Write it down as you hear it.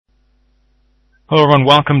Hello everyone,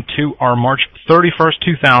 welcome to our March 31st,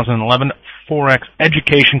 2011 Forex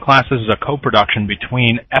Education class. This is a co-production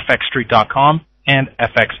between FXStreet.com and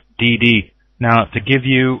FXDD. Now, to give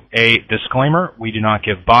you a disclaimer, we do not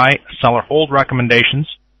give buy, sell, or hold recommendations.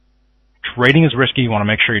 Trading is risky. You want to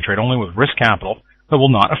make sure you trade only with risk capital that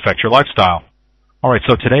will not affect your lifestyle. Alright,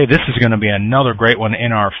 so today this is going to be another great one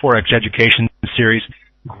in our Forex Education series.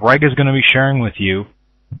 Greg is going to be sharing with you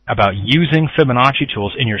about using Fibonacci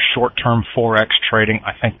tools in your short-term Forex trading.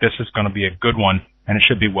 I think this is going to be a good one, and it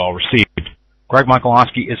should be well received. Greg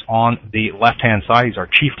Michalowski is on the left-hand side. He's our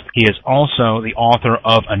chief. He is also the author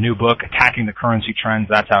of a new book, Attacking the Currency Trends.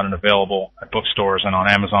 That's out and available at bookstores and on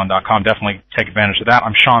Amazon.com. Definitely take advantage of that.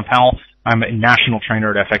 I'm Sean Powell. I'm a national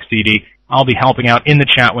trainer at FXDD. I'll be helping out in the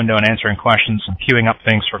chat window and answering questions and queuing up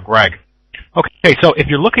things for Greg. Okay, so if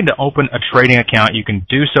you're looking to open a trading account, you can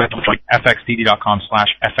do so at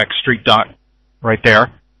fxdd.com/fxstreet. Right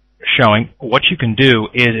there, showing what you can do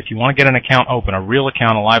is if you want to get an account open, a real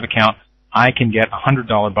account, a live account, I can get a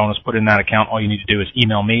 $100 bonus put in that account. All you need to do is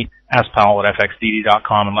email me,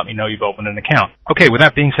 askpowell@fxdd.com, and let me know you've opened an account. Okay, with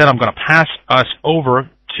that being said, I'm going to pass us over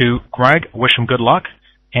to Greg. Wish him good luck,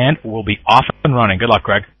 and we'll be off and running. Good luck,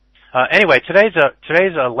 Greg. Anyway, today's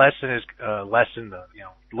lesson is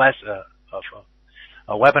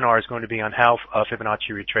a webinar is going to be on how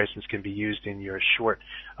Fibonacci retracements can be used in your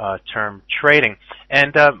short-term trading.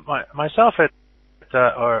 And myself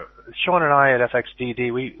or Sean and I at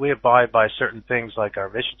FXDD, we abide by certain things like our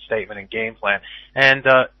mission statement and game plan. And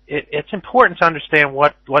it's important to understand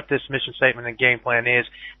what this mission statement and game plan is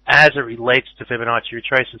as it relates to Fibonacci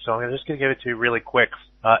retracement. So I'm just going to give it to you really quick,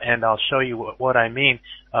 and I'll show you what I mean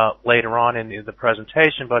later on in the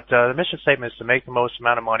presentation. But the mission statement is to make the most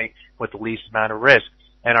amount of money with the least amount of risk.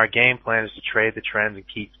 And our game plan is to trade the trends and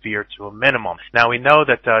keep fear to a minimum. Now, we know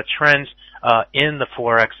that trends in the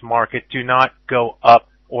Forex market do not go up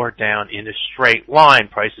or down in a straight line.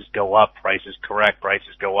 Prices go up, prices correct,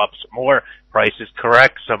 prices go up some more, prices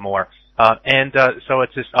correct some more. So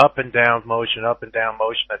it's this up and down motion that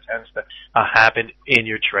tends to happen in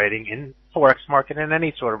your trading in Forex market and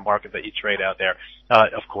any sort of market that you trade out there.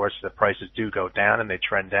 Of course, the prices do go down and they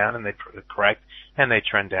trend down and they correct and they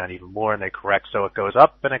trend down even more and they correct. So it goes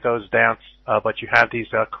up and it goes down. But you have these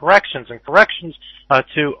corrections, and corrections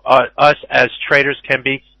to us as traders can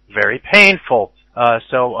be very painful.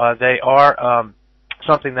 So they are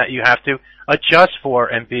something that you have to adjust for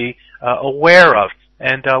and be aware of.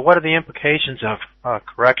 And what are the implications of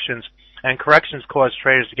corrections? And corrections cause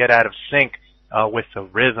traders to get out of sync with the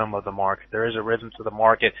rhythm of the market. There is a rhythm to the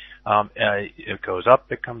market. It goes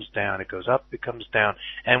up, it comes down, it goes up, it comes down.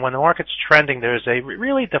 And when the market's trending, there's a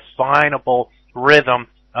really definable rhythm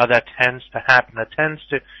that tends to happen, that tends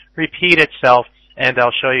to repeat itself, and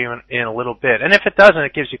I'll show you in a little bit. And if it doesn't,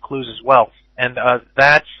 it gives you clues as well. And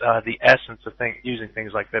that's the essence of using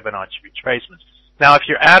things like Fibonacci retracements. Now, if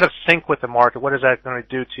you're out of sync with the market, what is that going to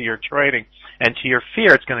do to your trading and to your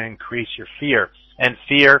fear? It's going to increase your fear. And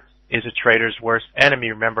fear is a trader's worst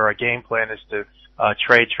enemy. Remember, our game plan is to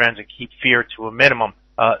trade trends and keep fear to a minimum.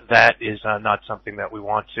 That is not something that we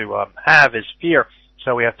want to have, is fear.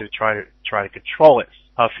 So we have to try to control it.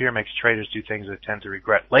 Fear makes traders do things they tend to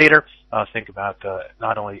regret later. Think about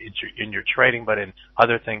not only in your trading, but in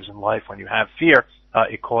other things in life. When you have fear,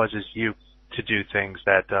 it causes you to do things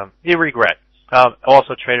that you regret.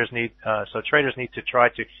 Also, traders need to try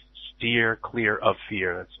to steer clear of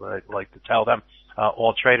fear. That's what I'd like to tell them.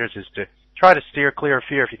 All traders is to try to steer clear of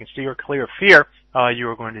fear. If you can steer clear of fear, you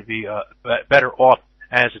are going to be better off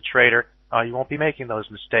as a trader. You won't be making those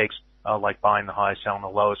mistakes like buying the highs, selling the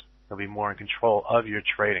lows. You'll be more in control of your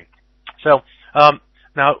trading. So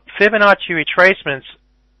now Fibonacci retracements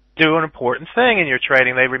do an important thing in your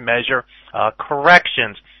trading. They measure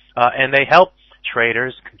corrections, and they help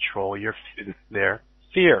traders control their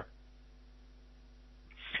fear.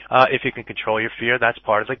 If you can control your fear, that's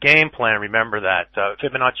part of the game plan. Remember that.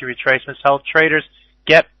 Fibonacci retracements help traders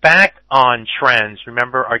get back on trends.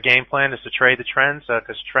 Remember, our game plan is to trade the trends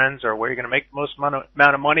because trends are where you're going to make the most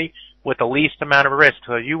amount of money with the least amount of risk.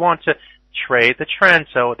 So you want to trade the trend.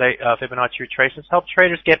 So Fibonacci retracements help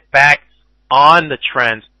traders get back on the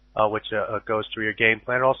trends, which goes through your game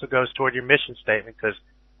plan. It also goes toward your mission statement because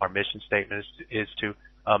our mission statement is to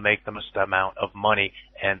make the most amount of money,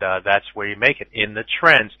 and that's where you make it, in the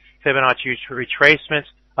trends. Fibonacci retracements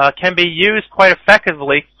can be used quite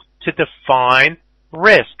effectively to define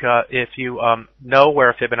risk. If you know where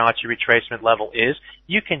a Fibonacci retracement level is,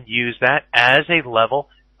 you can use that as a level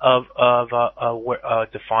of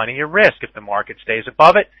defining your risk. If the market stays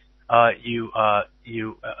above it, you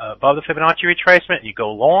above the Fibonacci retracement, you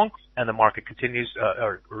go long, and the market continues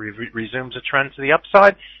or resumes a trend to the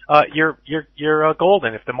upside, you're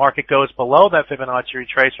golden. If the market goes below that Fibonacci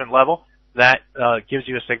retracement level, that gives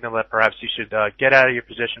you a signal that perhaps you should get out of your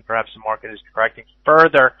position. Perhaps the market is correcting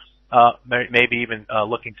further, maybe even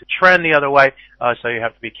looking to trend the other way. So you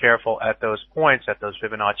have to be careful at those points, at those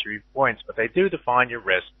Fibonacci points. But they do define your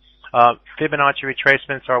risk. Fibonacci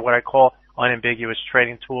retracements are what I call unambiguous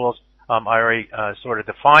trading tools. I already sort of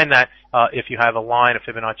defined that. If you have a line of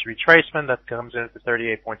Fibonacci retracement that comes in at the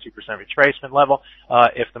 38.2% retracement level,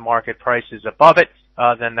 if the market price is above it,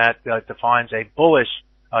 then that defines a bullish.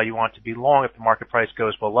 You want to be long. If the market price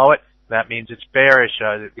goes below it, that means it's bearish.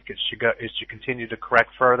 It should continue to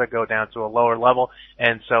correct further, go down to a lower level.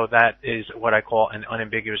 And so that is what I call an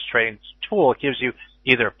unambiguous trading tool. It gives you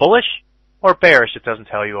either bullish or bearish. It doesn't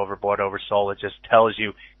tell you overbought, oversold. It just tells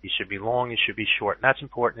you you should be long, you should be short. And that's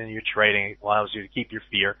important in your trading. It allows you to keep your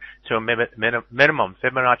fear to a minimum.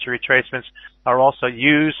 Fibonacci retracements are also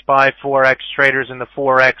used by forex traders in the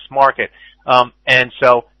forex market. And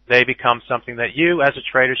so they become something that you as a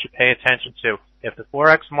trader should pay attention to. If the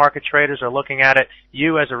forex market traders are looking at it,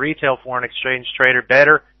 you as a retail foreign exchange trader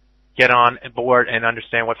better get on board and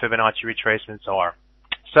understand what Fibonacci retracements are.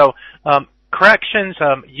 So, corrections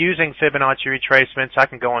using Fibonacci retracements, I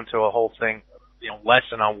can go into a whole thing,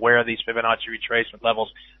 lesson on where these Fibonacci retracement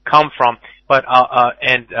levels come from. But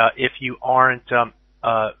if you aren't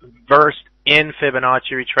versed in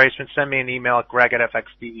Fibonacci retracement, send me an email at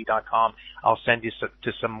greg@fxtv.com. I'll send you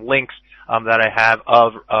to some links that I have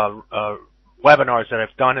of webinars that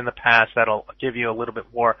I've done in the past that'll give you a little bit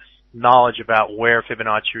more knowledge about where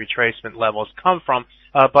Fibonacci retracement levels come from.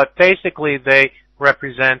 But basically, they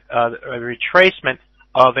represent a retracement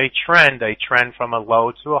of a trend from a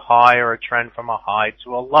low to a high, or a trend from a high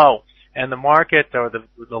to a low. And the market, or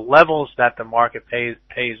the levels that the market pays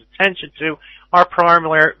attention to, are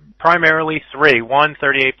primarily three: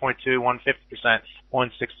 38.2, 50%,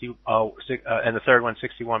 60, and the third one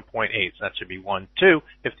 61.8. So that should be 1, 2,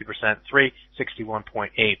 50%, 3,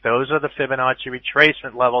 61.8. Those are the Fibonacci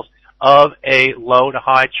retracement levels of a low to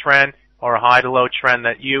high trend or a high to low trend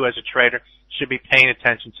that you as a trader should be paying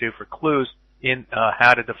attention to for clues in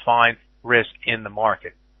how to define risk in the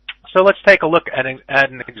market. So let's take a look at an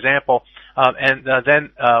example, and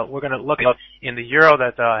then we're going to look at in the euro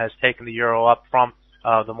that has taken the euro up from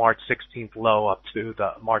the March 16th low up to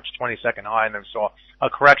the March 22nd high, and then saw a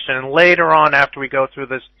correction. And later on, after we go through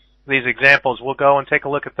these examples, we'll go and take a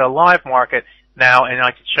look at the live market now, and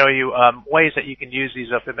I can show you ways that you can use these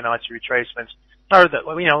Fibonacci retracements, or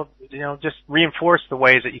just reinforce the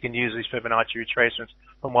ways that you can use these Fibonacci retracements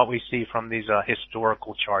from what we see from these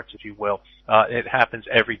historical charts, if you will. It happens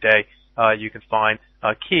every day. You can find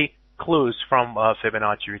key clues from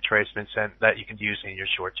Fibonacci retracements and that you can use in your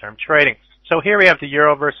short-term trading. So here we have the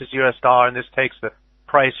euro versus US dollar, and this takes the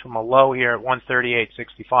price from a low here at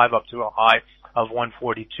 138.65 up to a high of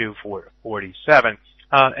 142.47.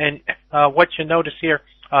 And what you notice here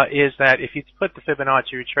is that if you put the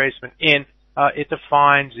Fibonacci retracement in, it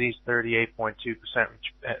defines these 38.2%,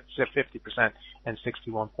 50%, and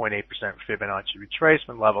 61.8% Fibonacci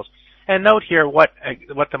retracement levels. And note here what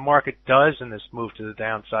the market does in this move to the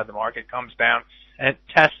downside. The market comes down and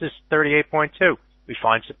tests this 38.2. We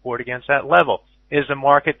find support against that level. Is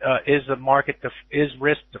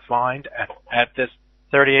risk defined at this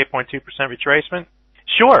 38.2% retracement?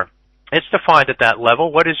 Sure. It's defined at that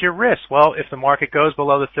level. What is your risk? Well, if the market goes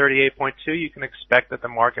below the 38.2, you can expect that the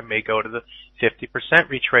market may go to the 50%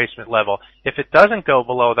 retracement level. If it doesn't go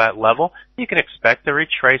below that level, you can expect a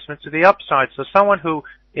retracement to the upside. So someone who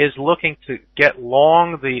is looking to get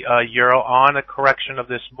long the euro on a correction of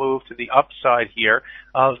this move to the upside here,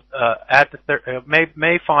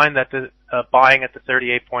 may find that the buying at the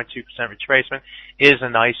 38.2% retracement is a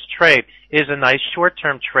nice trade, is a nice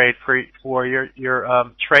short-term trade for your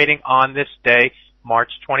trading on this day,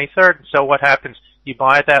 March 23rd. So what happens? You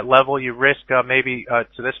buy at that level, you risk maybe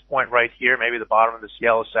to this point right here, maybe the bottom of this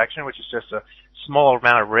yellow section, which is just a small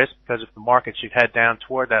amount of risk, because if the market should head down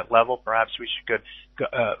toward that level, perhaps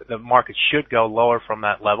the market should go lower from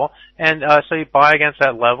that level. And so you buy against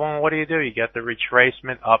that level, and what do? You get the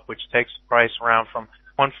retracement up, which takes the price around from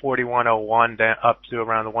 141.01 down up to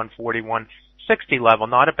around the 141.60 level.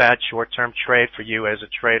 Not a bad short-term trade for you as a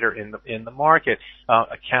trader in the market.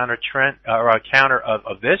 A counter trend, or a counter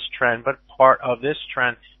of this trend, but part of this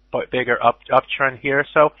trend, but bigger uptrend here.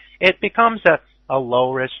 So it becomes a a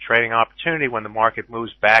low risk trading opportunity when the market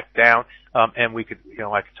moves back down. And we could,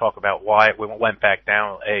 I could talk about why it went back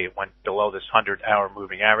down. It went below this 100-hour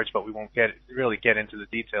moving average, but we won't really get into the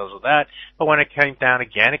details of that. But when it came down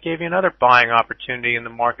again, it gave you another buying opportunity, and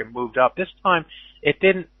the market moved up. This time, it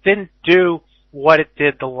didn't do what it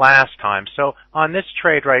did the last time. So on this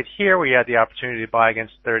trade right here, we had the opportunity to buy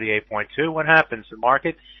against 38.2. What happens? The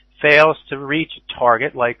market fails to reach a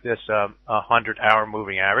target like this 100-hour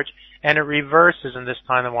moving average, and it reverses, and this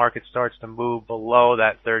time the market starts to move below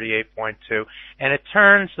that 38.2, and it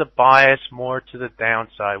turns the bias more to the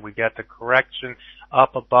downside. We get the correction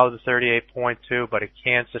up above the 38.2, but it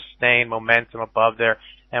can't sustain momentum above there,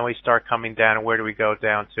 and we start coming down, and where do we go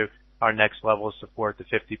down to? Our next level of support, the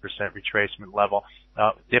 50% retracement level.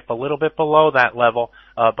 Dip a little bit below that level,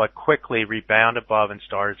 but quickly rebound above and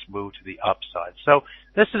start its move to the upside. So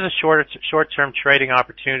this is a short-term trading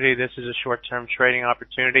opportunity. This is a short-term trading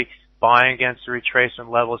opportunity, buying against the retracement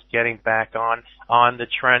levels, getting back on the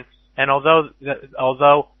trend. And although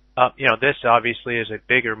this obviously is a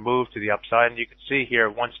bigger move to the upside, and you can see here,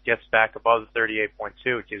 once it gets back above the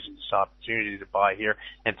 38.2, it gives you this opportunity to buy here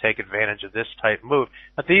and take advantage of this type move.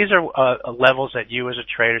 But these are levels that you as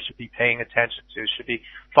a trader should be paying attention to, should be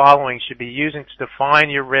following, should be using to define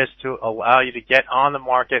your risk to allow you to get on the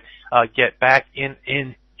market, get back in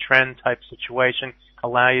trend type situation,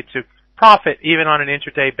 allow you to profit even on an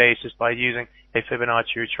intraday basis by using a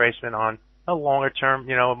Fibonacci retracement on a longer term,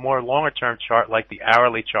 a more longer term chart like the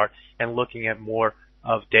hourly chart, and looking at more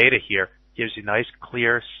of data here gives you nice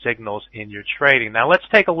clear signals in your trading. Now let's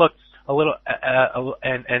take a look a little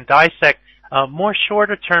and dissect more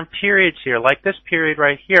shorter term periods here, like this period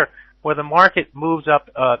right here where the market moves up,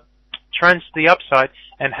 trends to the upside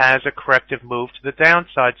and has a corrective move to the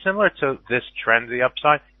downside, similar to this trend to the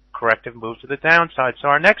upside, corrective move to the downside. So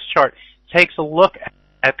our next chart takes a look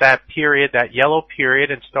at that period, that yellow period,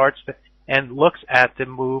 and looks at the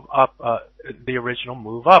move up, the original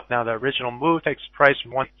move up. Now, the original move takes price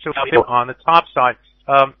from 1 to 2 on the top side.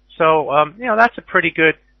 That's a pretty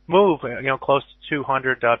good move, close to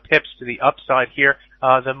 200 pips to the upside here.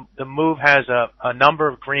 The move has a number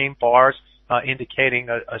of green bars indicating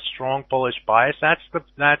a strong bullish bias. That's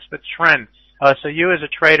the trend. So you as a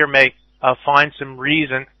trader may find some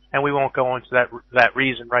reason, and we won't go into that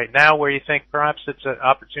reason right now, where you think perhaps it's an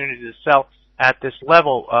opportunity to sell at this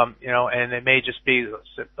level, and it may just be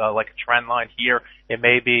like a trend line here. It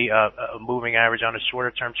may be a moving average on a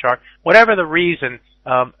shorter term chart. Whatever the reason,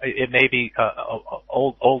 it may be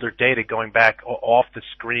older data going back off the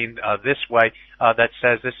screen this way that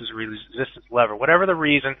says this is a resistance level. Whatever the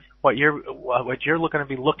reason, what you're going to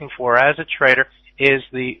be looking for as a trader is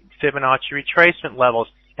the Fibonacci retracement levels,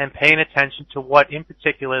 and paying attention to what, in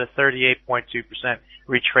particular, the 38.2%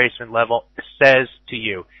 retracement level says to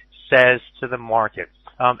you, says to the market.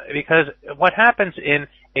 Because what happens in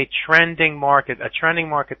a trending market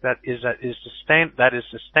that is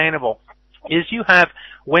sustainable, is you have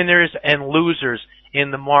winners and losers in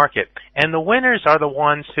the market. And the winners are the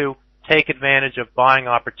ones who take advantage of buying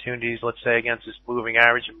opportunities, let's say against this moving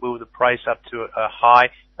average, and move the price up to a high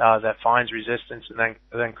that finds resistance and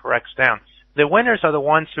then corrects down. The winners are the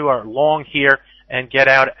ones who are long here and get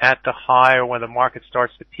out at the high, or when the market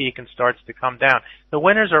starts to peak and starts to come down. The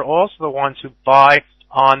winners are also the ones who buy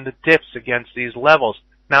on the dips against these levels.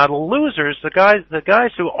 Now the losers, the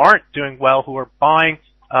guys who aren't doing well, who are buying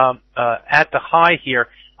at the high here,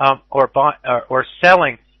 or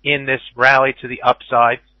selling in this rally to the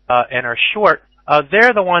upside and are short,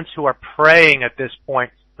 they're the ones who are praying at this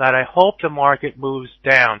point that I hope the market moves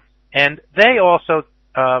down. And they also,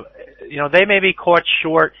 they may be caught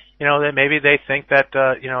short. Maybe they think that,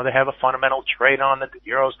 they have a fundamental trade on that the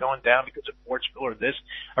euro's going down because of Portugal or this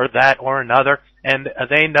or that or another. And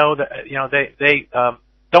they know that, they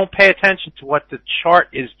don't pay attention to what the chart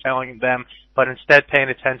is telling them, but instead paying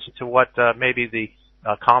attention to what maybe the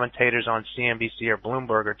commentators on CNBC or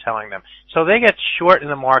Bloomberg are telling them. So they get short in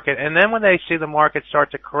the market, and then when they see the market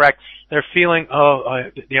start to correct, they're feeling,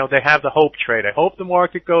 they have the hope trade. I hope the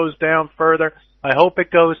market goes down further. I hope it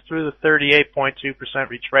goes through the 38.2%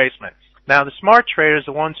 retracement. Now, the smart traders,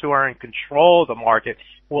 the ones who are in control of the market,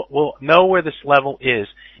 will know where this level is,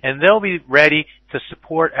 and they'll be ready to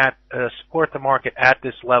support the market at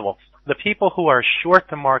this level. The people who are short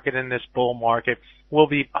the market in this bull market will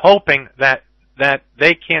be hoping that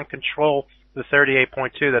they can't control the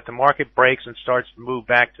 38.2, that the market breaks and starts to move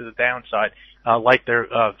back to the downside, like their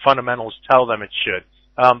fundamentals tell them it should.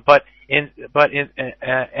 And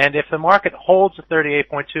if the market holds the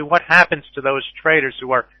 38.2, what happens to those traders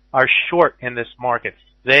who are short in this market?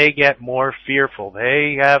 They get more fearful.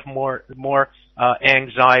 They have more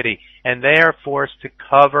anxiety. and they are forced to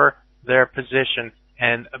cover their position.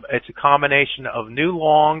 And it's a combination of new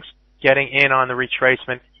longs getting in on the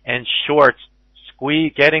retracement and shorts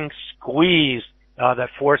getting squeezed that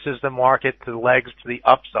forces the market to the legs to the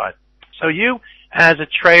upside. So you, as a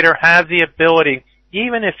trader, have the ability,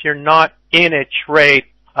 even if you're not in a trade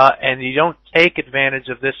and you don't take advantage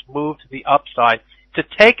of this move to the upside, to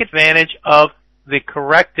take advantage of the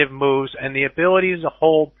corrective moves and the ability to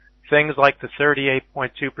hold things like the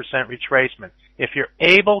 38.2% retracement.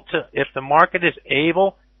 If the market is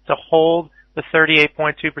able to hold the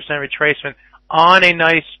 38.2% retracement on a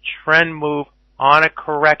nice trend move, on a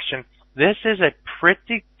correction, this is a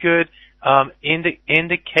pretty good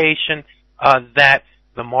indication that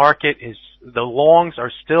the market the longs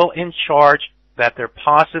are still in charge, that there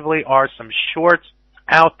possibly are some shorts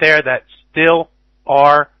out there that still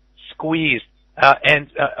are squeezed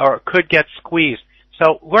or could get squeezed.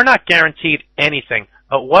 So we're not guaranteed anything,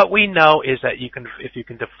 but what we know is that if you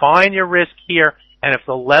can define your risk here, and if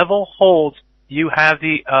the level holds, you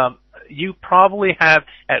probably have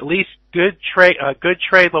at least good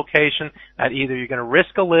trade location that either you're going to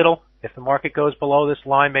risk a little. If the market goes below this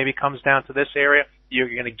line, maybe comes down to this area, you're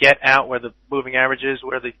going to get out where the moving average is,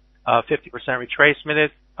 where the 50% retracement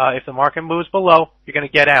is. If the market moves below, you're going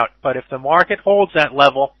to get out. But if the market holds that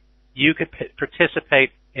level, you could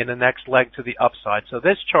participate in the next leg to the upside. So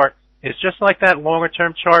this chart is just like that longer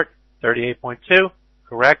term chart, 38.2,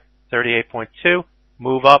 correct, 38.2,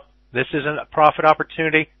 move up. This isn't a profit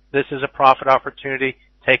opportunity. This is a profit opportunity.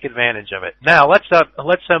 Take advantage of it. Now let's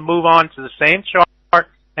move on to the same chart,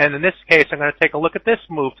 and in this case, I'm going to take a look at this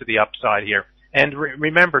move to the upside here. And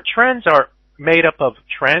remember, trends are made up of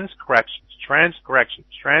trends, corrections, trends, corrections,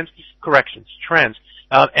 trends, corrections, trends,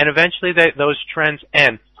 and eventually those trends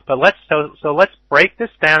end. But let's break this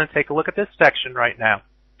down and take a look at this section right now.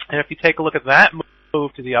 And if you take a look at that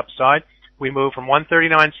move to the upside, we move from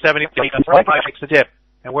 139.70 to a dip.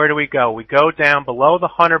 And where do we go? We go down below the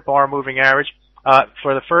 100-bar moving average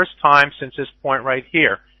for the first time since this point right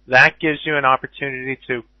here. That gives you an opportunity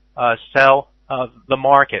to sell the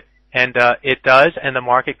market. And it does, and the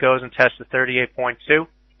market goes and tests the 38.2.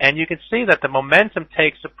 And you can see that the momentum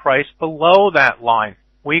takes the price below that line.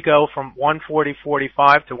 We go from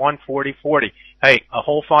 140.45 to 140.40. Hey, a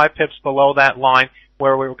whole 5 pips below that line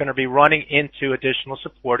where we're going to be running into additional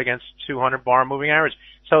support against 200-bar moving average.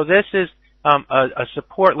 So this is a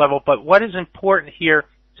support level, but what is important here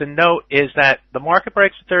to note is that the market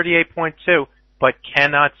breaks at 38.2 but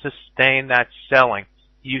cannot sustain that selling.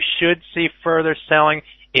 You should see further selling.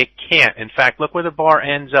 It can't. In fact, look where the bar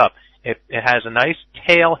ends up. It has a nice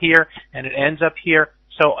tail here and it ends up here.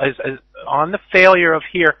 So as on the failure of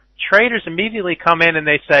here, traders immediately come in and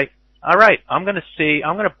they say, all right, I'm going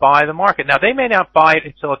to buy the market. Now they may not buy it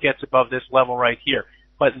until it gets above this level right here,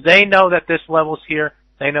 but they know that this level's here.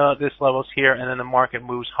 They know this level's here, and then the market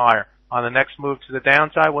moves higher. On the next move to the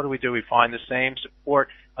downside, what do? We find the same support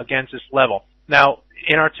against this level. Now,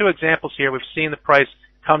 in our two examples here, we've seen the price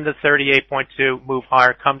come to 38.2, move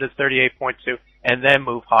higher, come to 38.2, and then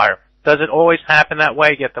move higher. Does it always happen that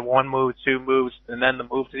way? Get the one move, two moves, and then the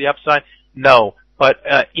move to the upside? No. But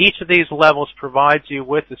each of these levels provides you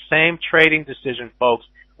with the same trading decision, folks.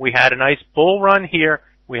 We had a nice bull run here.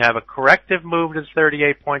 We have a corrective move to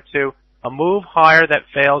 38.2. A move higher that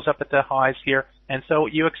fails up at the highs here, and so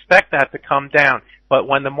you expect that to come down. But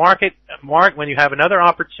when when you have another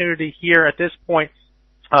opportunity here at this point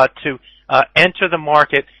to enter the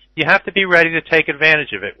market, you have to be ready to take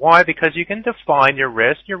advantage of it. Why? Because you can define your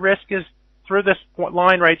risk. Your risk is through this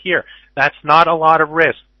line right here. That's not a lot of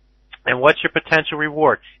risk. And what's your potential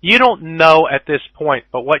reward? You don't know at this point,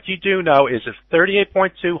 but what you do know is if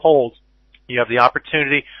 38.2 holds, you have the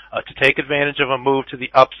opportunity to take advantage of a move to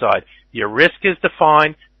the upside. Your risk is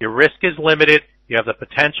defined. Your risk is limited. You have the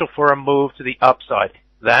potential for a move to the upside.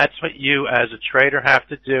 That's what you as a trader have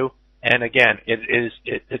to do. And again,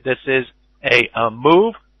 this is a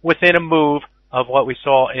move within a move of what we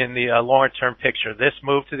saw in the longer term picture. This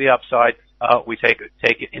move to the upside, we take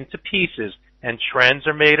it into pieces, and trends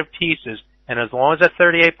are made of pieces. And as long as that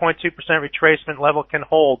 38.2% retracement level can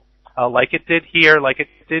hold, like it did here,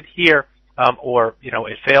 or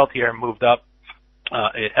it failed here and moved up,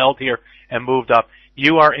 it held here and moved up,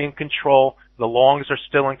 you are in control. The longs are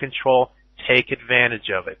still in control. Take advantage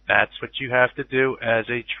of it. That's what you have to do as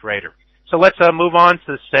a trader. So let's move on to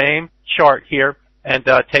the same chart here and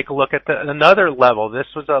take a look at another level. This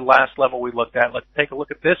was the last level we looked at. Let's take a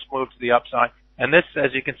look at this move to the upside. And this,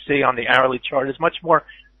 as you can see on the hourly chart, is much more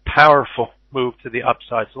powerful move to the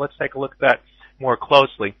upside. So let's take a look at that more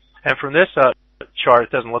closely. And from this chart,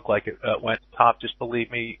 it doesn't look like it went top. Just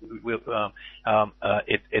believe me,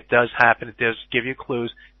 it does happen. It does give you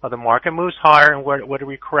clues. The market moves higher, and what do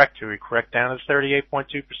we correct to? We correct down to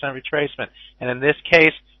 38.2% retracement. And in this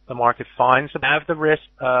case, the market finds have the risk.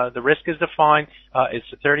 The risk is defined.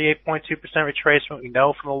 It's a 38.2% retracement. We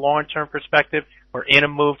know from a long-term perspective, we're in a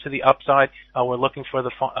move to the upside. We're looking for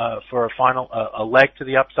for a final a leg to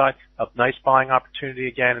the upside. A nice buying opportunity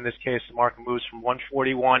again. In this case, the market moves from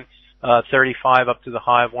 141.35 up to the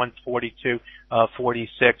high of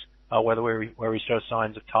 142.46. Where we show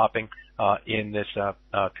signs of topping in this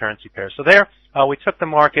currency pair. So there, we took the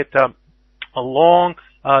market along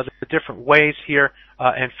the different ways here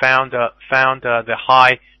and found the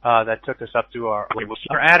high that took us up to our.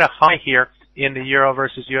 We're at a high here in the euro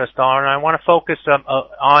versus U.S. dollar, and I want to focus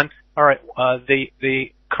on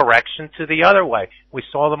the correction to the other way. We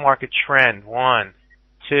saw the market trend 1,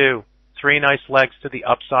 2, 3 nice legs to the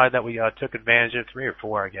upside that we took advantage of, 3 or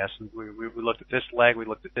 4, I guess. We looked at this leg, we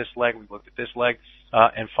looked at this leg, we looked at this leg,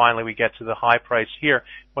 and finally we get to the high price here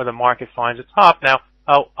where the market finds a top. Now,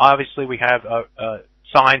 obviously we have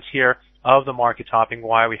signs here of the market topping.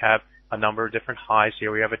 Why? We have a number of different highs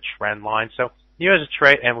here. We have a trend line. So you as a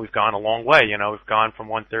trade, and we've gone a long way. We've gone from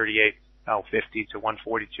 138.50 to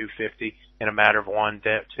 142.50 in a matter of 1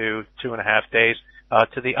 to 2.5 days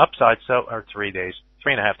to the upside. So, or 3 days.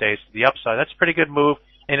 3.5 days to the upside. That's a pretty good move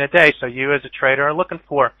in a day. So you as a trader are looking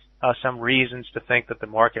for some reasons to think that the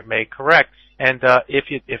market may correct. And if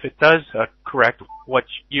it does correct, what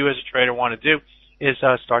you as a trader want to do is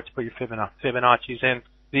start to put your Fibonacci's in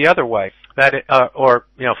the other way. Or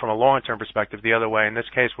from a long-term perspective, the other way. In this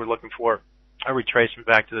case, we're looking for a retracement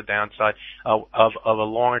back to the downside of a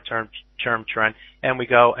longer-term trend, and we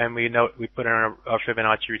go and we put in our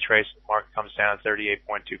Fibonacci retracement. The market comes down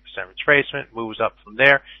 38.2% retracement, moves up from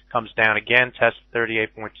there, comes down again, tests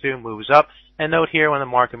 38.2, moves up. And note here when the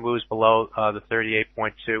market moves below the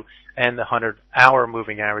 38.2 and the 100-hour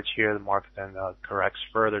moving average here, the market then corrects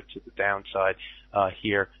further to the downside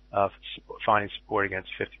here, finding support against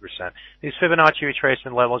 50%. These Fibonacci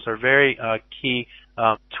retracement levels are very key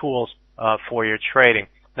tools for your trading.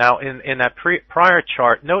 Now, in that prior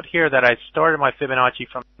chart, note here that I started my Fibonacci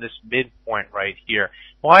from this midpoint right here.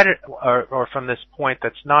 Why or from this point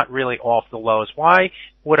that's not really off the lows? Why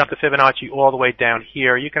would I have the Fibonacci all the way down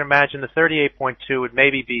here? You can imagine the 38.2 would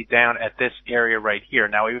maybe be down at this area right here.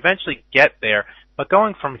 Now, we eventually get there, but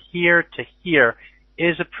going from here to here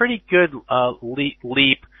is a pretty good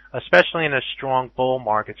leap, especially in a strong bull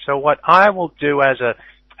market. So what I will do as a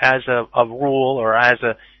rule, or as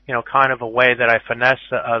a kind of a way that I finesse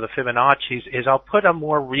the Fibonacci's, is I'll put a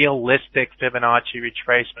more realistic Fibonacci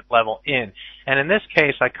retracement level in. And in this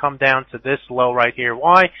case, I come down to this low right here.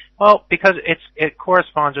 Why? Well, because it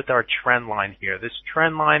corresponds with our trend line here. This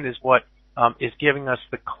trend line is what is giving us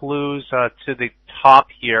the clues to the top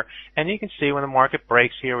here. And you can see when the market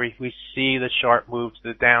breaks here, we see the sharp move to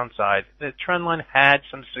the downside. The trend line had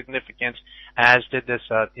some significance, as did this,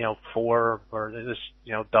 4 or this,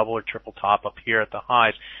 double or triple top up here at the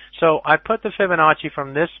highs. So I put the Fibonacci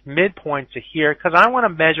from this midpoint to here because I want to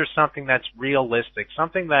measure something that's realistic,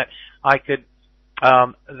 something that I could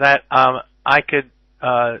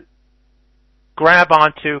grab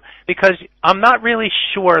onto, because I'm not really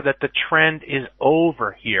sure that the trend is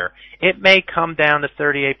over here. It may come down to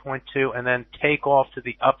 38.2 and then take off to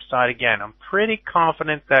the upside again. I'm pretty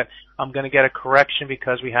confident that I'm going to get a correction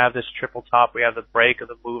because we have this triple top. We have the break of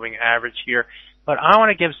the moving average here. But I want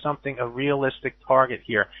to give something a realistic target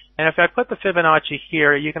here. And if I put the Fibonacci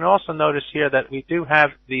here, you can also notice here that we do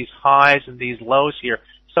have these highs and these lows here.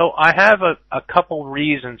 So I have a couple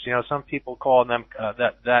reasons. Some people call them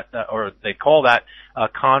or they call that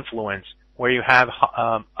confluence, where you have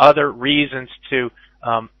other reasons to,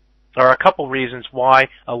 or a couple reasons why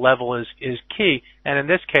a level is key. And in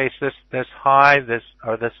this case, this high, this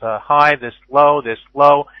high, this low, this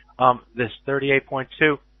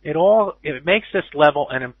 38.2, it makes this level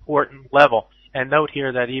an important level. And note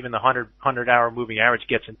here that even the 100-hour moving average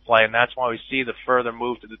gets in play, and that's why we see the further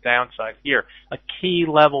move to the downside here, a key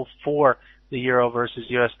level for the euro versus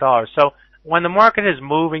U.S. dollar. So when the market is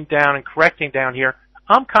moving down and correcting down here,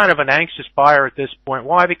 I'm kind of an anxious buyer at this point.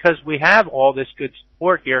 Why? Because we have all this good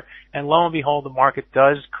support here, and lo and behold, the market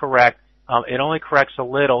does correct. It only corrects a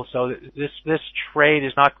little, so this trade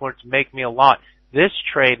is not going to make me a lot. This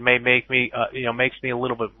trade may make me, makes me a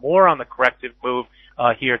little bit more on the corrective move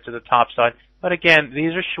here to the top side. But again,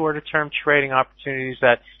 these are shorter-term trading opportunities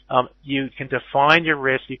that you can define your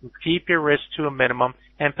risk, you can keep your risk to a minimum,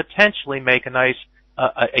 and potentially make a nice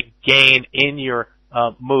a gain in your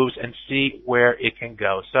moves and see where it can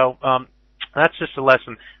go. So That's just a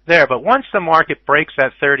lesson there. But once the market breaks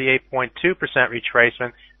that 38.2%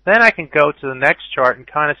 retracement, then I can go to the next chart and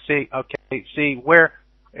kind of see, okay,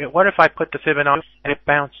 what if I put the Fibonacci and it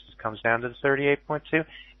bounces, comes down to the 38.2,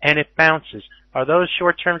 and it bounces. Are those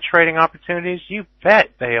short-term trading opportunities? You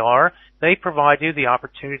bet they are. They provide you the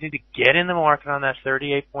opportunity to get in the market on that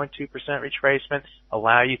 38.2% retracement,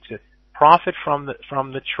 allow you to profit from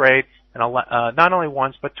the trade, and not only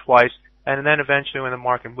once but twice. And then eventually when the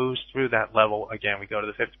market moves through that level, again, we go to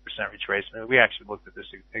the 50% retracement. We actually looked at this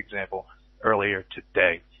example earlier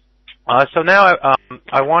today. So now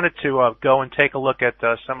I wanted to go and take a look at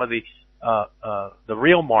some of the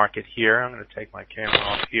real market here. I'm going to take my camera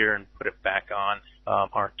off here and put it back on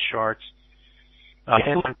our charts.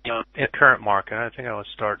 In the current market, I think I will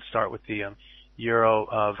start with the euro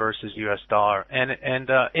versus US dollar. And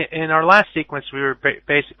in our last sequence, we were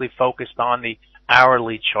basically focused on the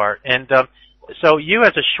hourly chart. And so you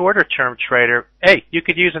as a shorter term trader, hey, you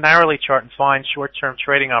could use an hourly chart and find short-term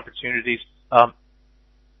trading opportunities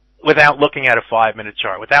without looking at a 5-minute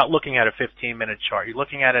chart, without looking at a 15-minute chart. You're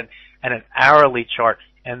looking at an hourly chart,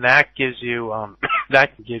 and that gives you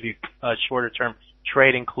that can give you shorter term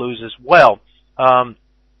trading clues as well.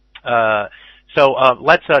 So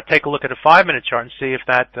let's take a look at a 5-minute chart and see if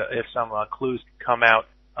some clues come out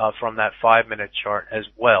from that 5-minute chart as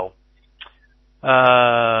well.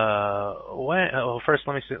 First,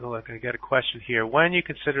 let me see. Look, I got a question here. When you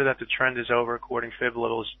consider that the trend is over according to fib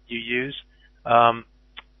levels you use, so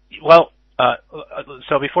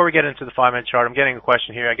before we get into the 5-minute chart, I'm getting a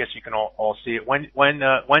question here. I guess you can all see it. When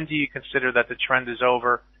do you consider that the trend is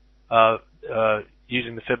over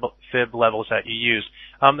using the fib levels that you use?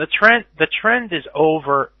 The trend is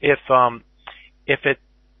over if it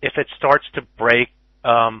starts to break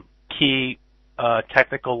key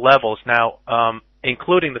technical levels. Now,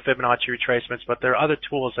 including the Fibonacci retracements, but there are other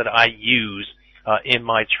tools that I use in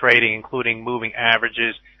my trading, including moving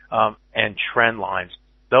averages and trend lines.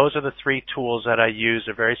 Those are the 3 tools that I use.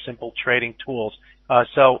 They're very simple trading tools.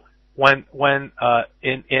 So when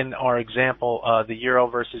in our example, the euro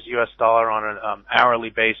versus US dollar on an hourly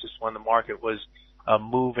basis, when the market was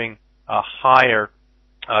moving higher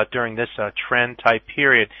during this trend type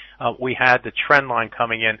period, we had the trend line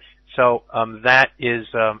coming in. So that is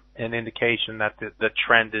an indication that the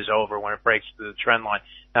trend is over when it breaks through the trend line.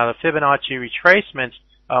 Now the Fibonacci retracements,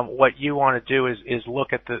 what you want to do is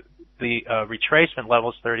look at the retracement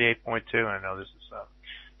levels, 38.2. I know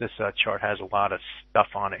this chart has a lot of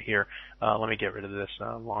stuff on it here. Let me get rid of this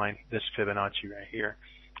line, this Fibonacci right here.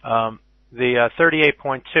 The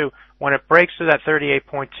 38.2, when it breaks through that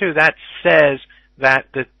 38.2, that says that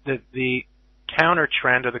the counter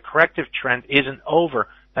trend or the corrective trend isn't over.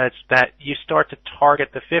 That you start to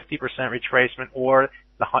target the 50% retracement or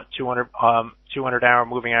the 200-hour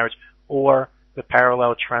moving average or the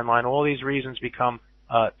parallel trend line. All these reasons become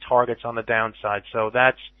targets on the downside. So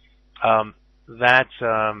that's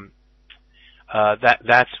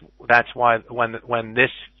why when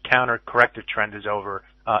this counter corrective trend is over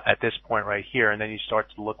at this point right here, and then you start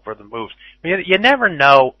to look for the moves. You never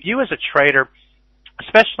know. You as a trader,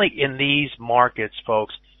 especially in these markets,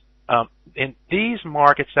 folks. In these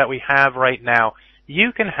markets that we have right now,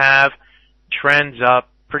 you can have trends up,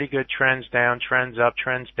 pretty good trends down, trends up,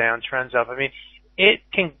 trends down, trends up. I mean, it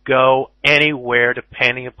can go anywhere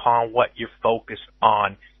depending upon what you're focused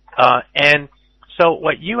on. And so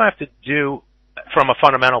what you have to do from a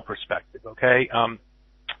fundamental perspective, okay,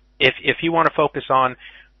 if you want to focus on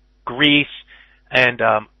Greece and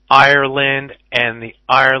Ireland and the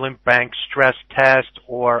Ireland bank stress test,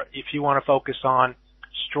 or if you want to focus on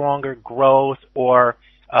stronger growth or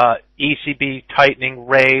ECB tightening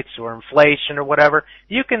rates or inflation or whatever,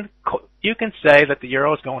 you can say that the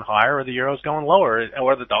euro is going higher or the euro is going lower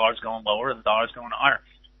or the dollar is going lower or the dollar is going higher.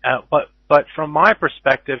 But from my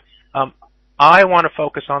perspective, I want to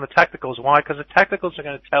focus on the technicals. Why? Because the technicals are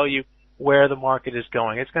going to tell you where the market is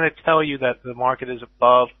going. It's going to tell you that the market is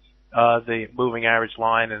above the moving average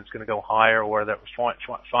line and it's going to go higher, or that we're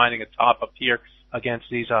finding a top up here against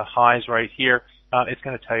these highs right here. It's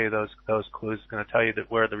going to tell you those clues. It's going to tell you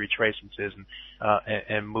that where the retracements is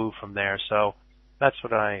and move from there. So that's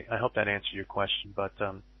what I hope that answered your question. But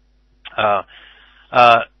so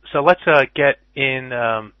let's get in.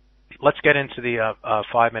 Let's get into the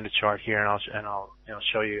 5-minute chart here, and I'll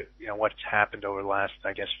show you what's happened over the last,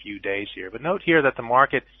 I guess, few days here. But note here that the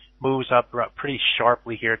market moves up pretty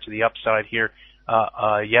sharply here to the upside here.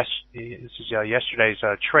 This is yesterday's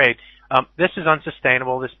trade. This is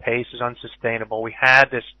unsustainable. This pace is unsustainable. We had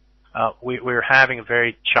this. We were having a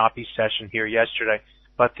very choppy session here yesterday,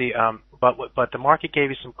 but but the market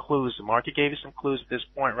gave you some clues. The market gave you some clues at this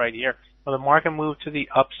point right here. Well, the market moved to the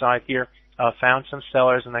upside here, found some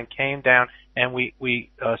sellers, and then came down, and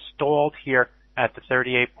we stalled here at the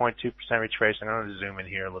 38.2% retracement. I'm going to zoom in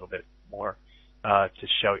here a little bit more to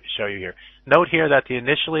show you here. Note here that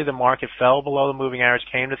initially the market fell below the moving average,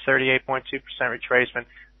 came to 38.2% retracement,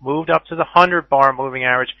 moved up to the 100-bar moving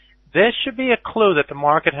average. This should be a clue that the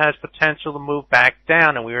market has potential to move back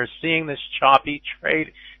down, and we are seeing this choppy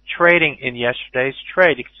trading in yesterday's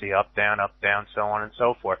trade. You can see up, down, so on and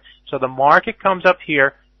so forth. So the market comes up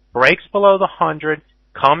here, breaks below the 100,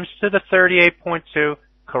 comes to the 38.2,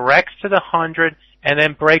 corrects to the 100, and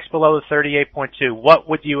then breaks below the 38.2. What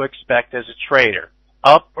would you expect as a trader?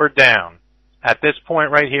 Up or down? At this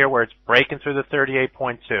point right here where it's breaking through the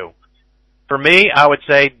 38.2. For me, I would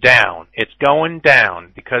say down. It's going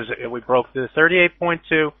down because we broke through the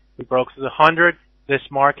 38.2, we broke through the 100. This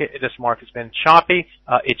market's been choppy.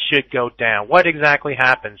 It should go down. What exactly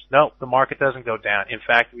happens? No, the market doesn't go down. In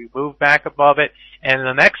fact, we move back above it, and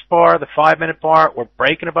the next bar, the 5-minute bar, we're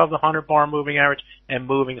breaking above the 100-bar moving average and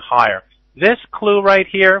moving higher. This clue right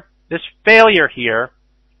here, this failure here,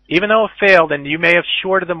 even though it failed, and you may have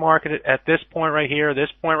shorted the market at this point right here,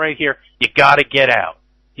 this point right here, you got to get out.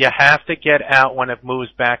 You have to get out when it moves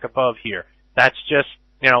back above here. That's just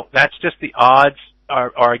the odds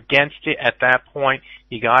are against you at that point.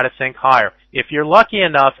 You got to think higher. If you're lucky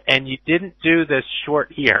enough and you didn't do this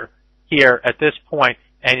short here at this point,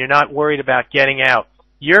 and you're not worried about getting out,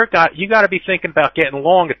 you got to be thinking about getting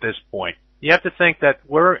long at this point. You have to think that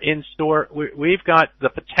we're in store. We've got the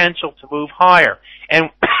potential to move higher. And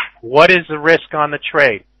what is the risk on the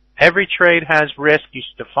trade? Every trade has risk. You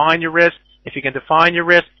should define your risk. If you can define your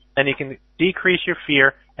risk, then you can decrease your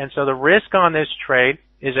fear. And so the risk on this trade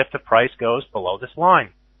is if the price goes below this line.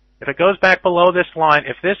 If it goes back below this line,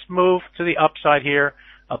 if this move to the upside here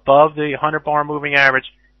above the 100-bar moving average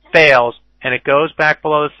fails and it goes back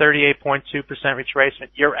below the 38.2% retracement,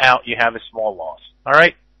 you're out. You have a small loss. All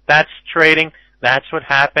right? That's trading. That's what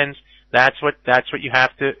happens. That's what you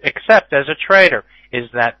have to accept as a trader, is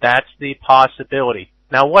that that's the possibility.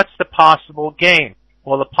 Now, what's the possible gain?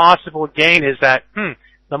 Well, the possible gain is that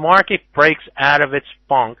the market breaks out of its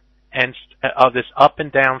funk and of this up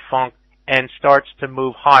and down funk and starts to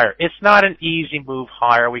move higher. It's not an easy move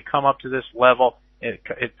higher. We come up to this level, it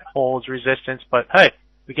holds resistance, but hey,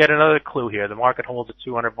 we get another clue here. The market holds a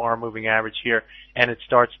 200-bar moving average here, and it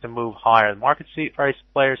starts to move higher. The market price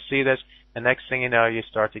players see this, and next thing you know, you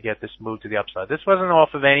start to get this move to the upside. This wasn't off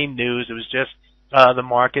of any news. It was just the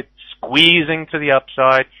market squeezing to the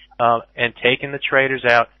upside and taking the traders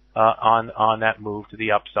out on that move to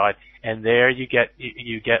the upside. And there you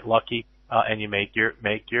get lucky, and you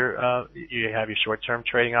you have your short-term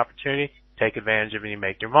trading opportunity. Take advantage of it and you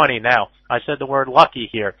make your money. Now, I said the word lucky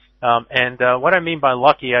here. And what I mean by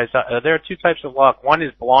lucky is there are two types of luck. One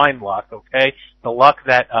is blind luck, okay? The luck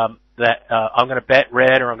that I'm going to bet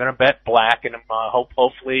red or I'm going to bet black, and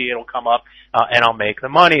hopefully it'll come up and I'll make the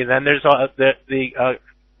money. Then there's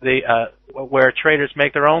where traders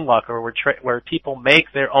make their own luck, or where people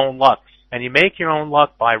make their own luck. And you make your own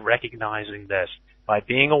luck by recognizing this, by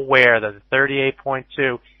being aware that the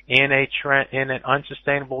 38.2 in an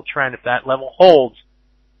unsustainable trend, if that level holds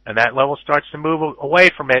and that level starts to move away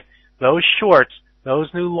from it, those shorts, those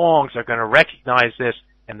new longs are going to recognize this,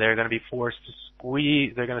 and they're going to be forced to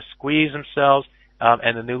squeeze. They're going to squeeze themselves,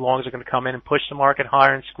 and the new longs are going to come in and push the market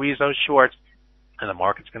higher and squeeze those shorts, and the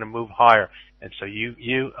market's going to move higher. And so you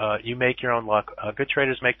make your own luck. Good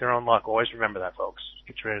traders make their own luck. Always remember that, folks.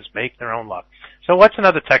 Good traders make their own luck. So what's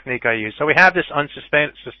another technique I use? So we have this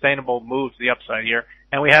unsustainable move to the upside here,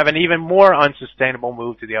 and we have an even more unsustainable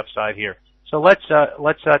move to the upside here. So let's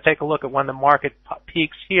take a look at when the market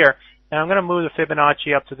peaks here. And I'm going to move the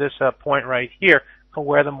Fibonacci up to this point right here for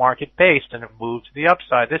where the market based, and it moved to the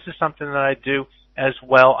upside. This is something that I do as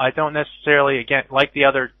well. I don't necessarily, again, like the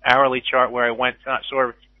other hourly chart where I went sort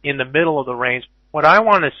of in the middle of the range. What I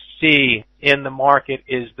want to see in the market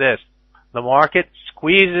is this. The market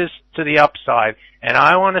squeezes to the upside, and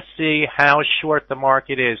I want to see how short the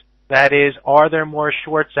market is. That is, are there more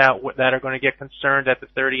shorts out that are going to get concerned at the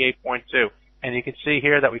 38.2? And you can see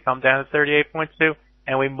here that we come down to 38.2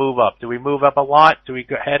 and we move up. Do we move up a lot? Do we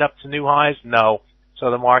head up to new highs? No. So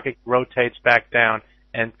the market rotates back down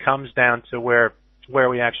and comes down to where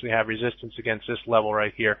we actually have resistance against this level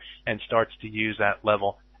right here and starts to use that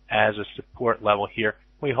level as a support level here.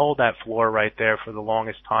 We hold that floor right there for the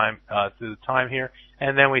longest time through the time here,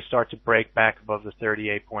 and then we start to break back above the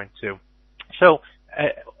 38.2. So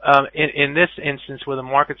in this instance where the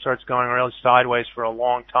market starts going really sideways for a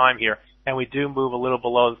long time here, and we do move a little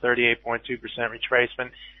below the 38.2%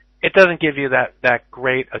 retracement, it doesn't give you that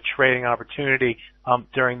great a trading opportunity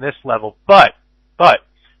during this level. But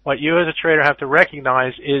what you as a trader have to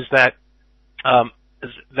recognize is that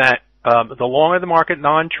the longer the market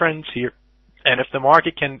non-trends here, and if the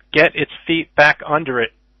market can get its feet back under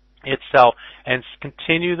it itself and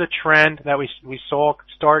continue the trend that we saw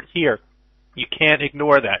start here, you can't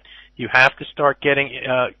ignore that. You have to start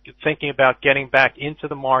thinking about getting back into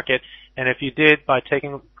the market. And if you did, by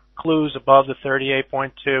taking clues above the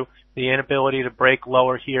 38.2, the inability to break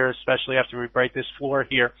lower here, especially after we break this floor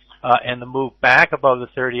here, and the move back above the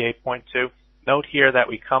 38.2, note here that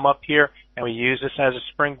we come up here and we use this as a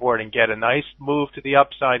springboard and get a nice move to the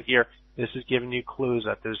upside here. This is giving you clues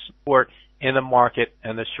that there's support in the market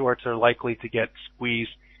and the shorts are likely to get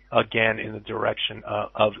squeezed again in the direction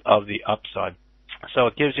of the upside. So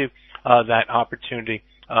it gives you that opportunity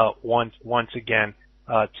once again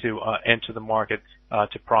to enter the market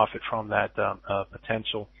to profit from that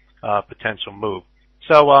potential move.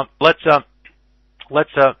 So let's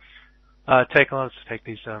take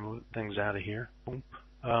these things out of here. Hold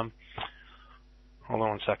on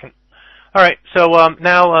one second. All right, so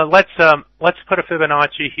now let's put a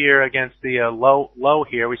Fibonacci here against the low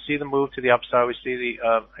here. We see the move to the upside. We see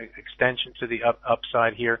the extension to the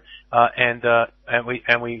upside here, and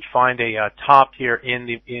we find a top here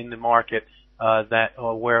in the market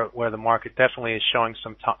where the market definitely is showing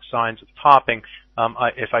some signs of topping.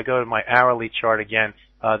 If I go to my hourly chart again,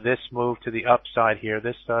 this move to the upside here,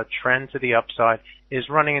 this trend to the upside is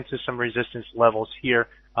running into some resistance levels here.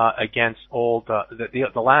 Against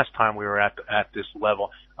the last time we were at this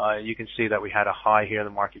level, you can see that we had a high here. The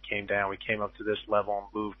market came down. We came up to this level and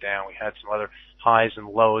moved down. We had some other highs and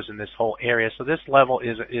lows in this whole area. So this level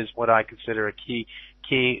is what I consider a key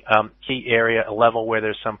area, a level where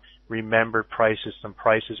there's some remembered prices, some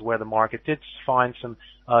prices where the market did find some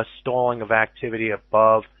stalling of activity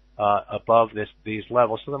above these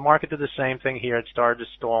levels. So the market did the same thing here. It started to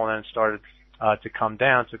stall and then started to come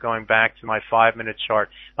down. So going back to my 5-minute chart,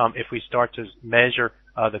 if we start to measure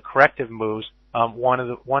the corrective moves, one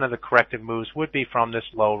of the corrective moves would be from this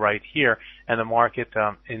low right here, and the market,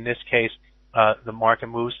 in this case, the market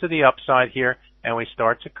moves to the upside here, and we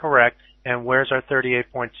start to correct. And where's our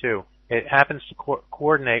 38.2? It happens to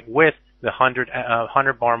coordinate with the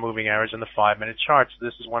 100 bar moving average in the 5-minute chart. So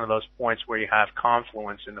this is one of those points where you have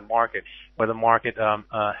confluence in the market, where the market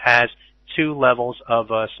has two levels of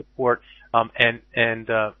support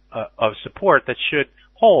of support that should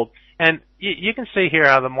hold. And you can see here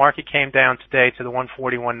how the market came down today to the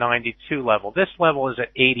 141.92 level. This level is at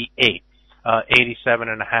 88,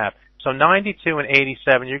 87.5. So 92 and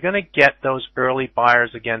 87, you're going to get those early buyers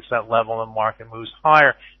against that level, and the market moves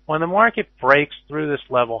higher. When the market breaks through this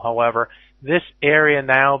level, however, this area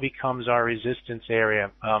now becomes our resistance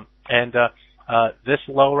area. This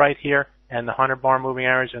low right here and the 100 bar moving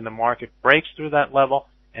average, and the market breaks through that level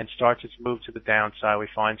and starts its move to the downside. We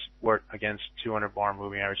find support against 200 bar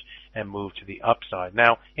moving average and move to the upside.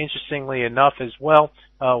 Now, interestingly enough as well,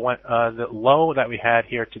 when the low that we had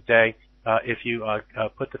here today, if you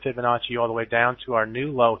put the Fibonacci all the way down to our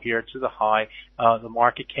new low here to the high, the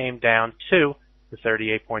market came down to the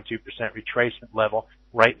 38.2% retracement level,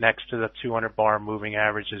 right next to the 200 bar moving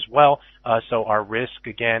average as well. So our risk,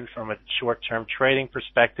 again, from a short-term trading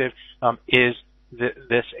perspective, is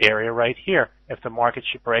this area right here. If the market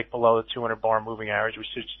should break below the 200 bar moving average, we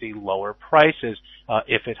should see lower prices.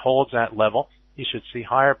 If it holds that level, you should see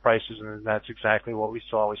higher prices, and that's exactly what we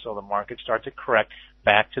saw. We saw the market start to correct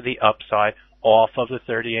back to the upside off of the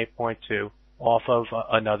 38.2, off of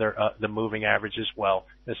the moving average as well.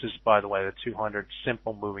 This is, by the way, the 200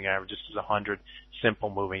 simple moving average. This is 100 simple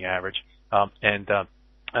moving average. And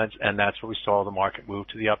that's what we saw the market move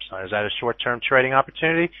to the upside. Is that a short-term trading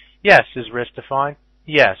opportunity? Yes. Is risk defined?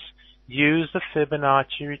 Yes. Use the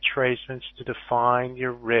Fibonacci retracements to define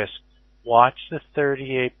your risk. Watch the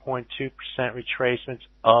 38.2% retracements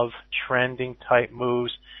of trending type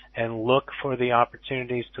moves and look for the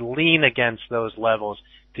opportunities to lean against those levels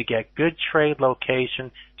to get good trade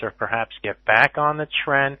location, to perhaps get back on the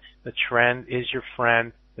trend. The trend is your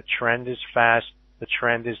friend. The trend is fast. The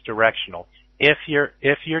trend is directional. If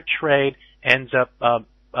your trade ends up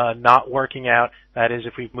not working out, that is,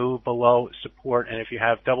 if we move below support, and if you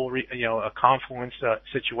have a confluence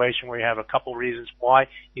situation where you have a couple reasons why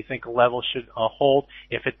you think a level should hold,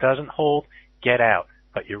 if it doesn't hold, get out.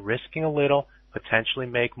 But you're risking a little, potentially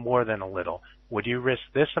make more than a little. Would you risk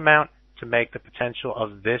this amount to make the potential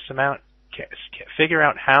of this amount? Figure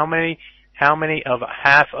out how many of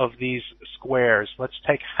half of these squares. Let's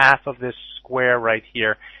take half of this square right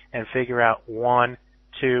here and figure out 1,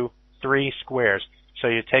 2, 3 squares. So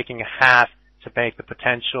you're taking half to make the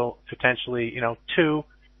potentially, 2,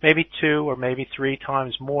 maybe 2 or maybe 3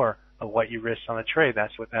 times more of what you risk on a trade.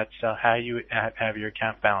 That's how you have your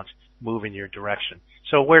account balance move in your direction.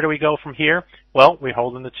 So where do we go from here? Well, we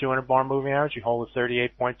hold in the 200 bar moving average. We hold the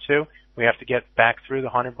 38.2. We have to get back through the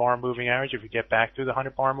 100 bar moving average. If we get back through the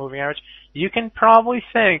 100 bar moving average, you can probably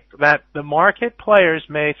think that the market players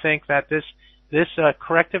may think that this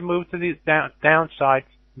corrective move to the downside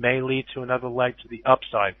may lead to another leg to the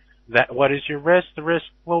upside. What is your risk? The risk,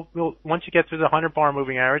 well, once you get through the 100 bar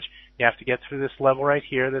moving average, you have to get through this level right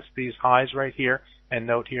here, these highs right here, and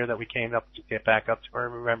note here that we came up to get back up to our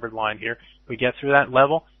remembered line here. We get through that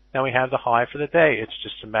level, then we have the high for the day. It's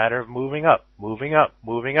just a matter of moving up, moving up,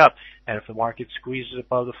 moving up. And if the market squeezes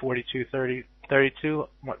above the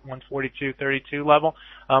 142.32 level,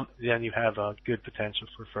 then you have a good potential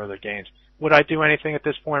for further gains. Would I do anything at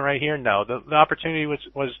this point right here? No. The opportunity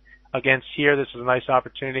was against here. This was a nice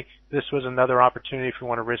opportunity. This was another opportunity if you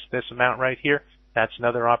want to risk this amount right here. That's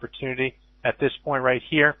another opportunity. At this point right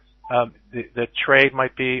here, the trade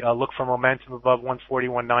might be look for momentum above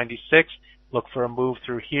 141.96. Look for a move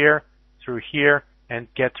through here, and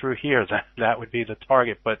get through here. That would be the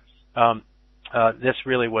target. But this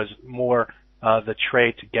really was more the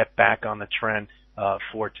trade to get back on the trend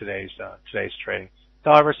for today's trading.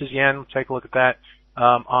 Dollar versus yen. Let's take a look at that.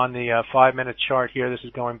 On the 5-minute chart here, this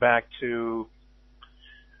is going back to.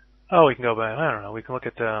 We can go back. I don't know. We can look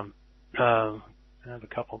at I have a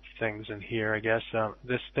couple of things in here, I guess.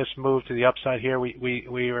 This move to the upside here,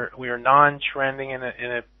 we were non-trending in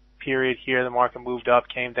a period here. The market moved up,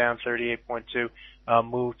 came down 38.2,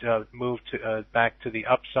 moved back to the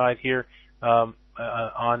upside here on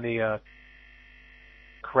the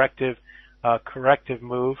corrective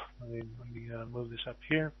move. Let me move this up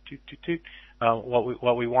here.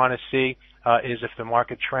 What we want to see is if the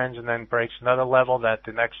market trends and then breaks another level, that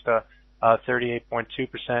the next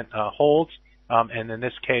 38.2% holds. And in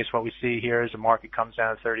this case, what we see here is the market comes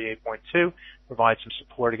down to 38.2, provides some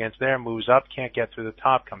support against there, moves up, can't get through the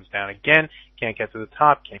top, comes down again, can't get through the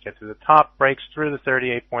top, breaks through the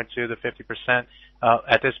 38.2, the 50%.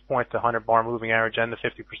 At this point, the 100 bar moving average and the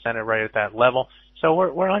 50% are right at that level. So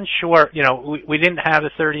we're unsure. We didn't have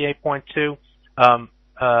the 38.2,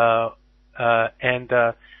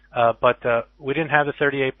 but we didn't have the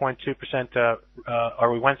 38.2%,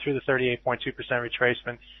 or we went through the 38.2%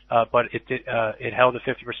 retracement, but it held the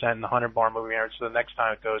 50% in the 100 bar moving average. So the next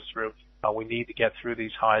time it goes through, we need to get through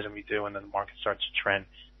these highs, and we do, and then the market starts to trend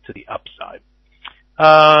to the upside.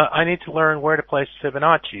 I need to learn where to place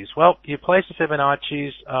Fibonacci's. Well, you place the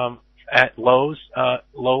Fibonacci's at low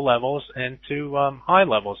levels and to high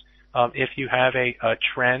levels. If you have a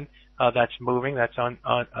trend that's moving, that's in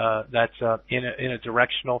a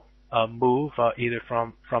directional move, either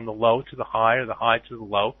from the low to the high or the high to the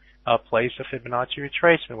low, place a Fibonacci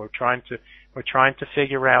retracement. We're trying to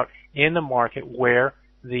figure out in the market where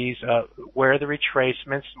the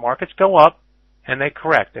retracements, markets go up and they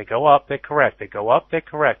correct. They go up, they correct. They go up, they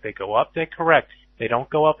correct. They go up, they correct. They don't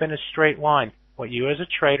go up in a straight line. What you as a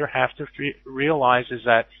trader have to realize is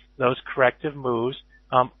that those corrective moves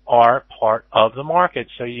are part of the market.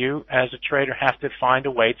 So you as a trader have to find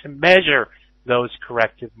a way to measure those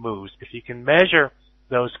corrective moves. If you can measure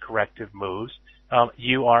those corrective moves,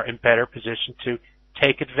 you are in better position to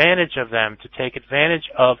take advantage of them, to take advantage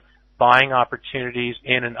of buying opportunities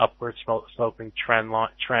in an upward sloping trend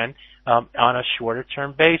on a shorter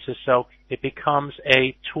term basis. So it becomes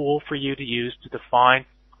a tool for you to use to define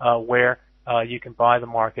where you can buy the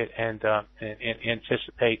market and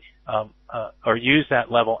anticipate or use that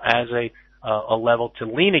level as a level to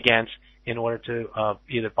lean against in order to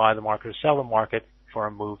either buy the market or sell the market for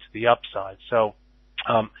a move to the upside. So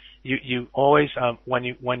you always when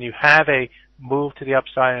you have a move to the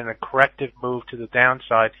upside and a corrective move to the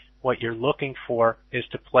downside, what you're looking for is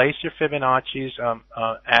to place your Fibonacci's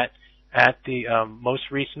at the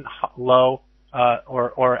most recent low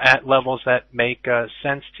or at levels that make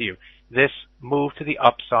sense to you. This move to the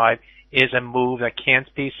upside is a move that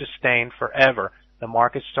can't be sustained forever. The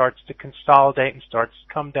market starts to consolidate and starts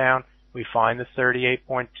to come down. We find the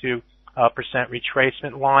 38.2%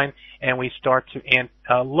 retracement line, and we start to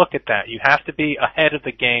look at that. You have to be ahead of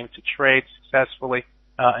the game to trade successfully.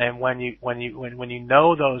 And when you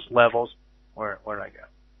know those levels, where did I go?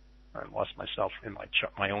 I lost myself in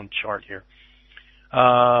my own chart here.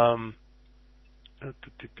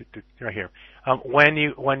 Right here. When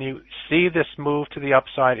you see this move to the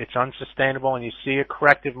upside, it's unsustainable, and you see a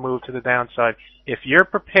corrective move to the downside. If you're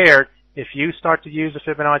prepared, if you start to use the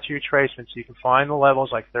Fibonacci retracements, you can find the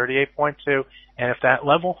levels like 38.2, and if that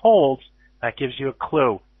level holds, that gives you a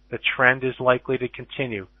clue. The trend is likely to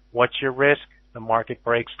continue. What's your risk? The market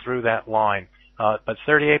breaks through that line. But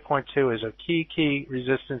 38.2 is a key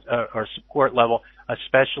resistance or support level,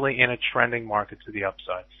 especially in a trending market to the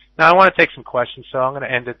upside. Now I want to take some questions, so I'm going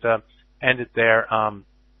to end it there.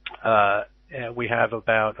 We have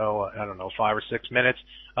about 5 or 6 minutes.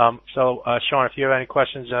 So Sean, if you have any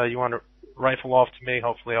questions you want to rifle off to me,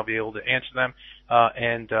 hopefully I'll be able to answer them,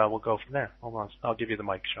 and we'll go from there. Hold on, I'll give you the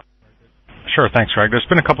mic, Sean. Sure, thanks, Greg. There's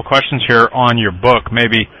been a couple questions here on your book.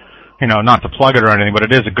 Maybe, not to plug it or anything, but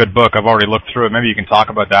it is a good book. I've already looked through it. Maybe you can talk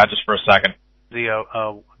about that just for a second. The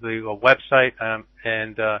website,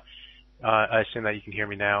 and I assume that you can hear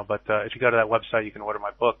me now. But if you go to that website, you can order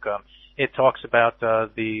my book. It talks about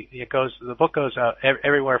the book goes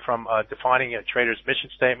everywhere from defining a trader's mission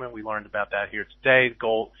statement. We learned about that here today. The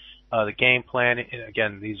goal, the game plan.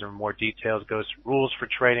 Again, these are more details. It goes through rules for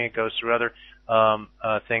trading. It goes through other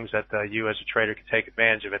things that you as a trader can take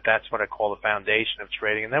advantage of it. That's what I call the foundation of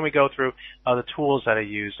trading. And then we go through the tools that I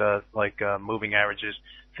use, like moving averages,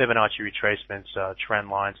 Fibonacci retracements, trend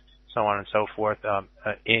lines, so on and so forth,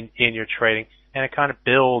 in your trading. And it kind of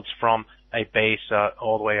builds from a base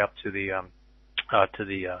all the way up to the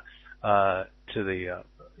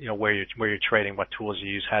where you're trading, what tools you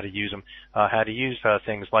use, how to use them, how to use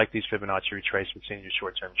things like these Fibonacci retracements in your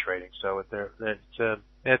short-term trading. So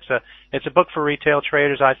it's a book for retail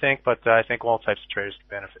traders, I think, but I think all types of traders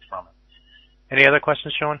can benefit from it. Any other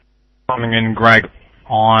questions, Sean? Coming in, Greg,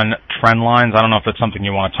 on trend lines. I don't know if it's something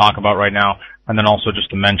you want to talk about right now, and then also just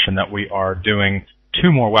to mention that we are doing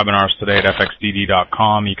 2 more webinars today at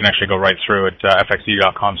fxdd.com. You can actually go right through at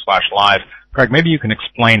fxdd.com/live. Greg, maybe you can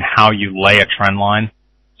explain how you lay a trend line,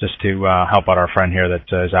 just to help out our friend here that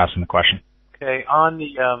is asking the question. Okay, on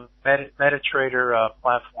the MetaTrader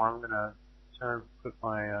platform, I'm going to put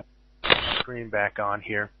my screen back on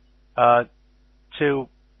here. I'm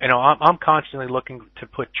constantly looking to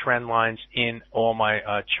put trend lines in all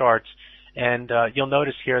my charts, and you'll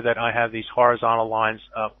notice here that I have these horizontal lines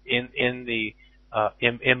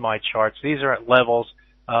in my charts. These are at levels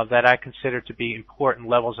that I consider to be important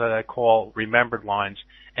levels that I call remembered lines.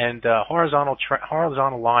 And horizontal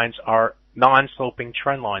lines are non-sloping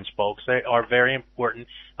trend lines, folks. They are very important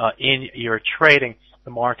in your trading.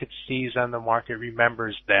 The market sees them. The market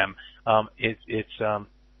remembers them. It's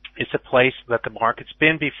a place that the market's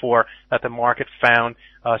been before, that the market found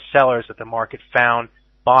sellers, that the market found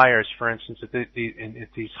buyers. For instance, at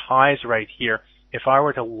these highs right here, if I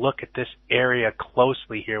were to look at this area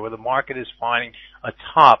closely here, where the market is finding a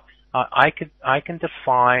top, I can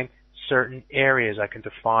define certain areas. I can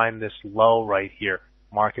define this low right here.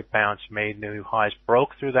 Market bounce, made new highs,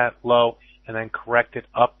 broke through that low, and then corrected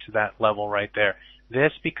up to that level right there.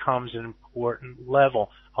 This becomes an important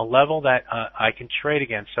level, a level that I can trade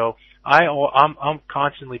against. So I'm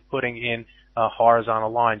constantly putting in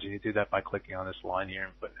horizontal lines, and you do that by clicking on this line here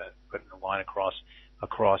and putting a line across,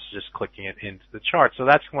 just clicking it into the chart. So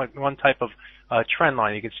that's one type of trend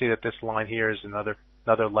line. You can see that this line here is another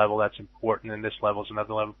level that's important, and this level is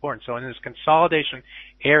another level important. So in this consolidation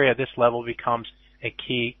area, this level becomes a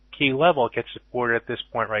key level. It gets supported at this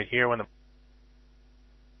point right here when the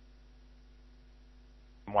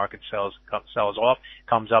market sells off,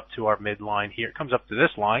 comes up to our midline here, comes up to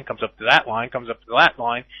this line, comes up to that line, comes up to that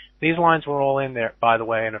line. These lines were all in there, by the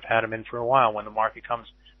way, and I've had them in for a while. When the market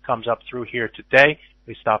comes up through here today,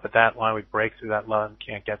 we stop at that line, we break through that line,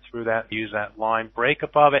 can't get through that, use that line, break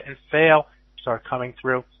above it and fail, start coming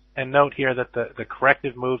through. And note here that the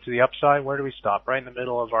corrective move to the upside, where do we stop? Right in the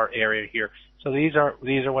middle of our area here. So these are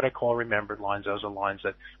what I call remembered lines. Those are lines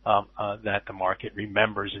that that the market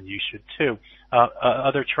remembers, and you should too.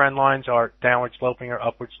 Other trend lines are downward sloping or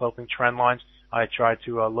upward sloping trend lines. I try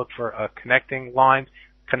to look for connecting lines,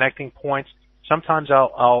 connecting points. Sometimes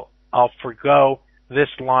I'll forgo this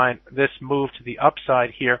line, this move to the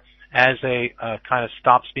upside here, as a kind of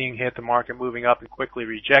stops being hit, the market moving up and quickly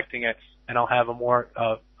rejecting it, and I'll have a more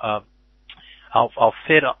I'll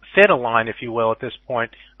fit a line, if you will, at this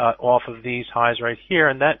point off of these highs right here,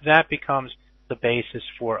 and that becomes the basis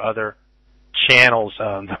for other channels.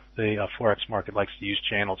 The forex market likes to use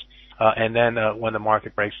channels, and then when the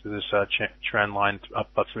market breaks through this trend line up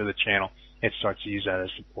through the channel, it starts to use that as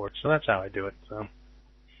support. So that's how I do it. So.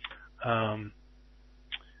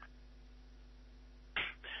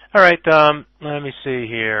 All right, let me see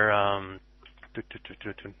here.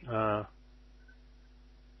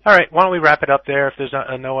 All right, why don't we wrap it up there? If there's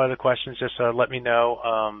no other questions, just let me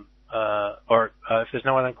know. Or if there's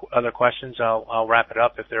no other questions, I'll wrap it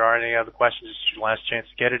up. If there are any other questions, it's your last chance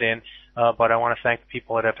to get it in. But I want to thank the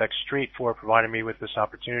people at FX Street for providing me with this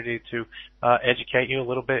opportunity to educate you a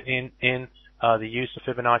little bit in the use of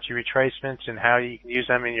Fibonacci retracements and how you can use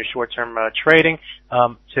them in your short-term trading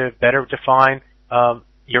to better define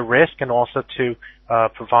your risk, and also to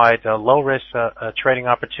provide low-risk trading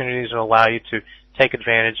opportunities that allow you to take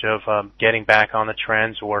advantage of getting back on the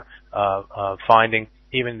trends, or finding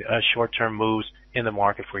even short-term moves in the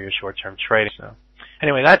market for your short-term trading. So,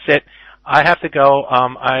 anyway, that's it. I have to go.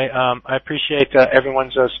 I appreciate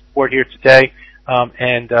everyone's support here today,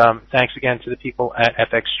 and thanks again to the people at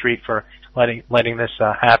FX Street for letting this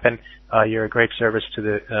happen. You're a great service to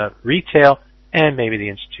the retail and maybe the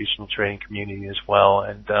institutional trading community as well,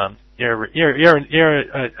 and you're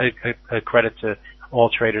a credit to all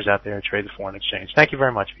traders out there who trade the foreign exchange. Thank you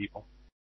very much, people.